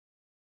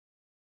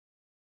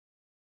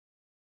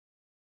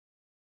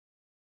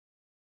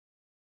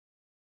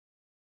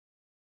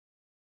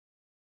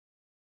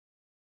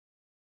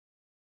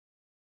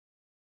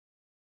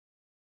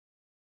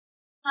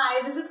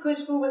Hi, this is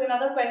Khushbu with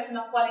another question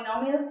of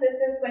polynomials. This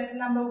is question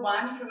number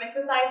 1 from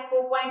exercise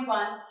 4.1,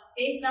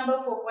 page number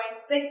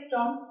 4.6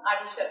 from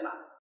R.D Sharma.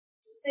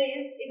 It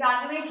says,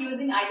 evaluate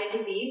using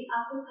identities.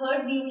 आपको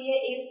third दी हुई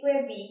है a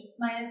square b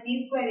minus b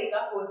square a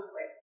का whole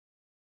square.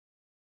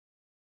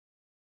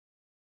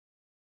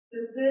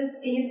 This is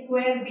a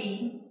square b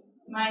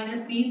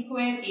minus b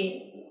square a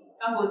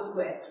का whole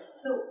square.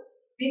 So,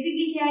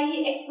 basically क्या है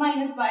ये x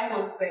minus y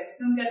whole square.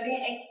 जिसमें हम करते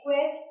हैं x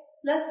square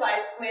plus y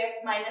square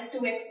minus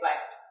 2xy.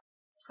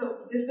 So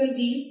this will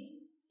be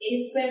a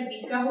square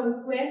b का whole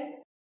square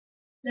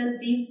plus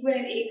b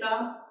square a का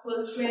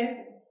whole square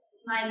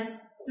minus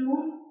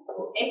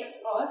 2x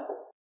और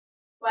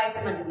y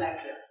से मल्टीप्लाई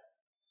करें.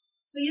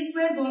 So ये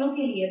स्क्वायर दोनों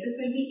के लिए this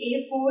will be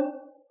a4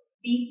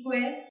 b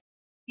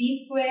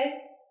square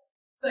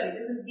sorry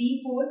this is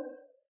b4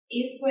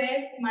 a square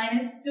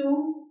minus 2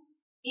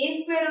 a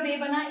square और a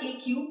बना a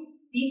cube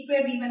b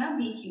square b बना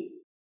b cube.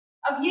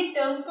 अब ये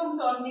टर्म्स को हम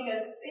सॉल्व नहीं कर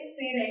सकते,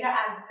 so ये रहेगा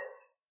एज इट इज,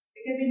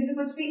 बिकॉज इनमें से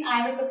कुछ भी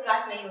आए हुए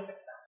सबट्रैक्ट नहीं हो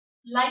सकता.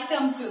 लाइक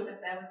टर्म्स भी हो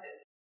सकता है वो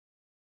सिर्फ.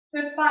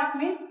 फर्स्ट पार्ट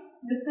में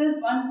this is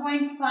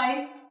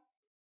 1.5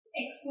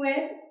 x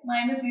square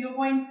minus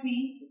 0.3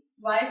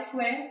 y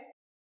square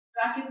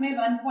bracket में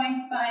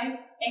 1.5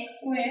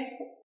 x square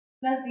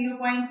plus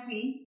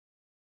 0.3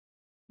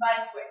 y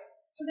square.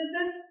 So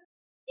this is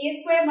a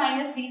square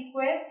minus b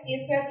square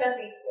a square plus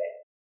b square.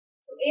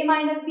 So a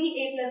minus b,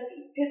 a plus b.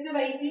 फिर से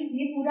वही चीज,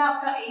 ये पूरा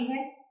आपका a है,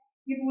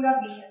 ये पूरा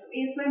b है. तो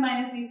a square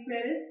minus b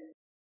square is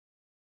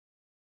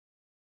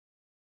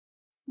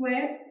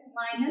square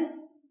minus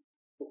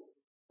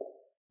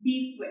b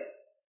square.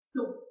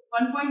 So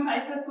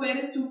 1.5 का square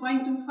is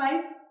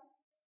 2.25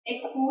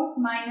 x4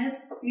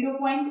 minus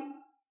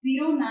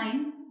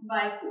 0.09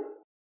 y4.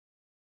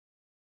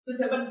 तो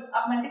जब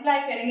आप मल्टीप्लाई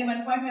करेंगे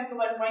 1.5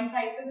 को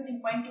 1.5 से तो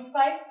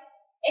 2.25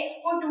 x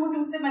को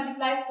 2 से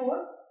मल्टीप्लाई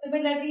 4.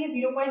 Similarly,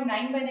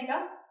 0.9 बनेगा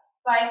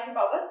 5 to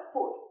power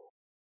 4.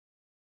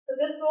 So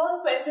this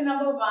was question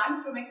number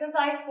 1 from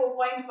exercise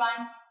 4.1,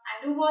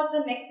 and do watch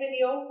the next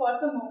video for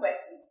some more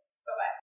questions. Bye bye.